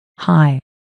Hi.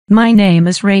 My name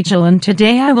is Rachel and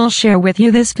today I will share with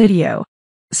you this video.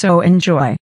 So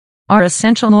enjoy. Are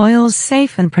essential oils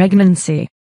safe in pregnancy?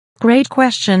 Great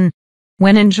question.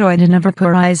 When enjoyed in a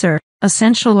vaporizer,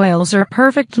 essential oils are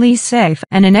perfectly safe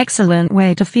and an excellent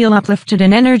way to feel uplifted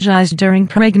and energized during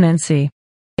pregnancy.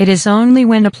 It is only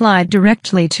when applied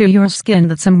directly to your skin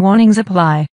that some warnings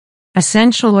apply.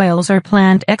 Essential oils are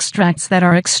plant extracts that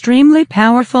are extremely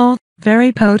powerful,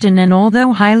 very potent, and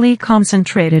although highly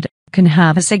concentrated, can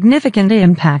have a significant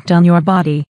impact on your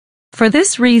body. For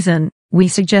this reason, we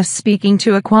suggest speaking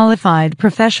to a qualified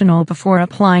professional before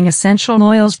applying essential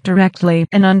oils directly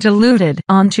and undiluted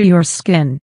onto your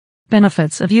skin.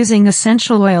 Benefits of using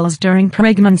essential oils during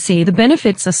pregnancy. The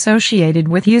benefits associated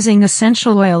with using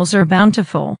essential oils are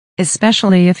bountiful,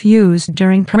 especially if used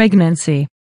during pregnancy.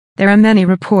 There are many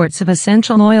reports of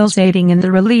essential oils aiding in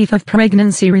the relief of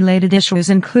pregnancy-related issues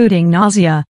including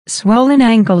nausea, swollen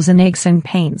ankles and aches and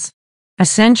pains.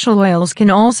 Essential oils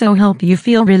can also help you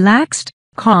feel relaxed,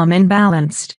 calm and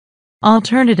balanced.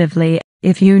 Alternatively,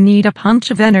 if you need a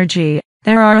punch of energy,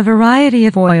 there are a variety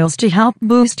of oils to help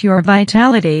boost your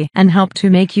vitality and help to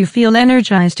make you feel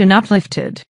energized and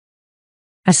uplifted.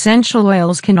 Essential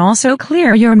oils can also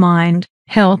clear your mind,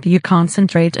 help you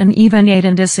concentrate and even aid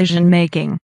in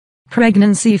decision-making.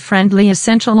 Pregnancy-friendly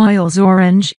essential oils.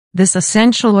 Orange. This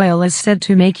essential oil is said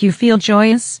to make you feel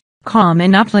joyous, calm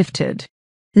and uplifted.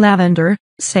 Lavender.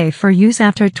 Safe for use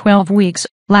after 12 weeks.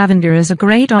 Lavender is a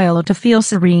great oil to feel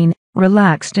serene,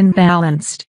 relaxed and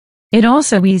balanced. It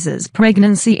also eases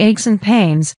pregnancy aches and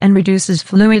pains and reduces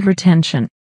fluid retention.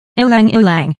 Ylang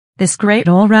ylang. This great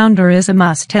all-rounder is a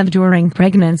must-have during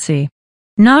pregnancy.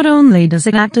 Not only does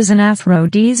it act as an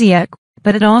aphrodisiac,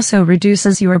 but it also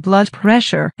reduces your blood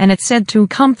pressure and it's said to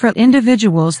comfort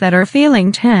individuals that are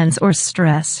feeling tense or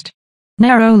stressed.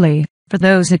 Neroli. For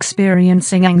those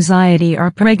experiencing anxiety or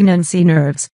pregnancy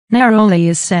nerves, neroli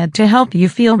is said to help you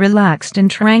feel relaxed and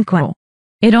tranquil.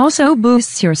 It also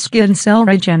boosts your skin cell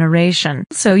regeneration,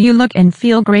 so you look and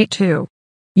feel great too.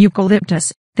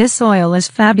 Eucalyptus. This oil is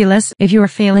fabulous if you're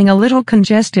feeling a little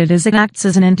congested as it acts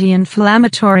as an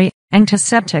anti-inflammatory,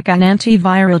 antiseptic and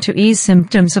antiviral to ease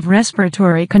symptoms of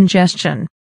respiratory congestion.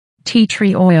 Tea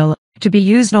tree oil. To be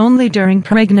used only during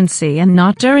pregnancy and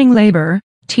not during labor,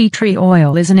 tea tree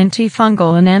oil is an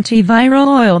antifungal and antiviral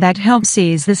oil that helps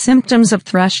ease the symptoms of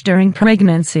thrush during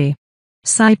pregnancy.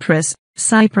 Cypress.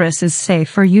 Cypress is safe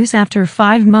for use after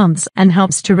 5 months and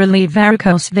helps to relieve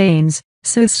varicose veins,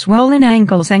 soothe swollen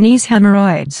ankles and ease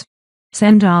hemorrhoids.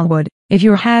 Sandalwood. If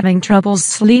you're having troubles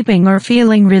sleeping or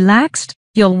feeling relaxed,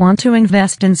 you'll want to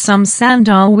invest in some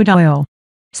sandalwood oil.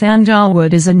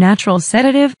 Sandalwood is a natural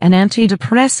sedative and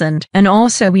antidepressant and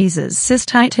also eases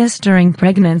cystitis during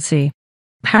pregnancy.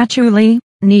 Patchouli.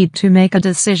 Need to make a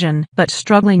decision but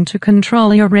struggling to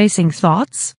control your racing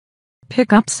thoughts?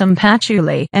 Pick up some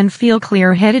patchouli and feel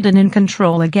clear-headed and in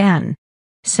control again.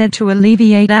 Said to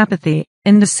alleviate apathy,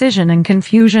 indecision and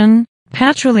confusion,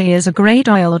 patchouli is a great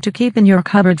oil to keep in your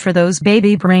cupboard for those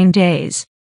baby brain days.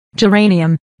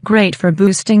 Geranium. Great for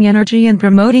boosting energy and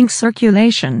promoting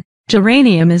circulation.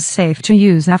 Geranium is safe to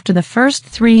use after the first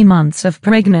 3 months of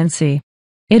pregnancy.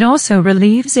 It also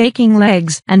relieves aching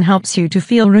legs and helps you to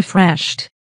feel refreshed.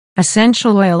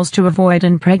 Essential oils to avoid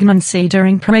in pregnancy.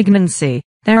 During pregnancy,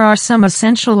 there are some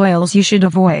essential oils you should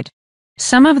avoid.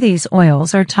 Some of these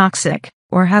oils are toxic,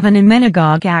 or have an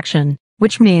emmenagogue action,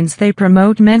 which means they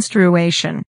promote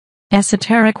menstruation.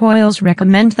 Esoteric oils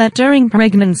recommend that during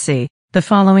pregnancy, the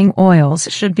following oils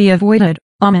should be avoided: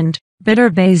 almond, bitter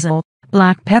basil,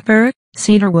 black pepper,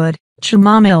 cedarwood,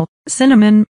 chamomile,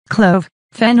 cinnamon, clove,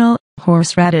 fennel,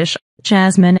 horseradish,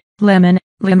 jasmine, lemon,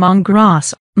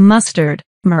 lemongrass, mustard,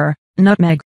 myrrh,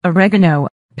 nutmeg, oregano,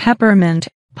 peppermint,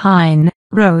 pine,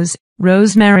 rose,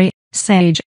 rosemary,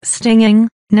 sage, stinging,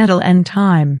 nettle and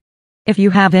thyme. If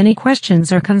you have any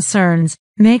questions or concerns,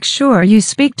 make sure you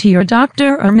speak to your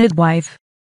doctor or midwife.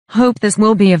 Hope this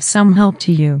will be of some help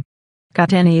to you.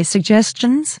 Got any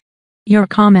suggestions? Your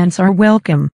comments are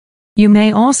welcome. You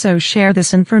may also share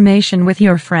this information with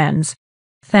your friends.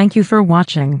 Thank you for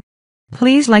watching.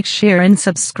 Please like, share and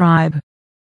subscribe.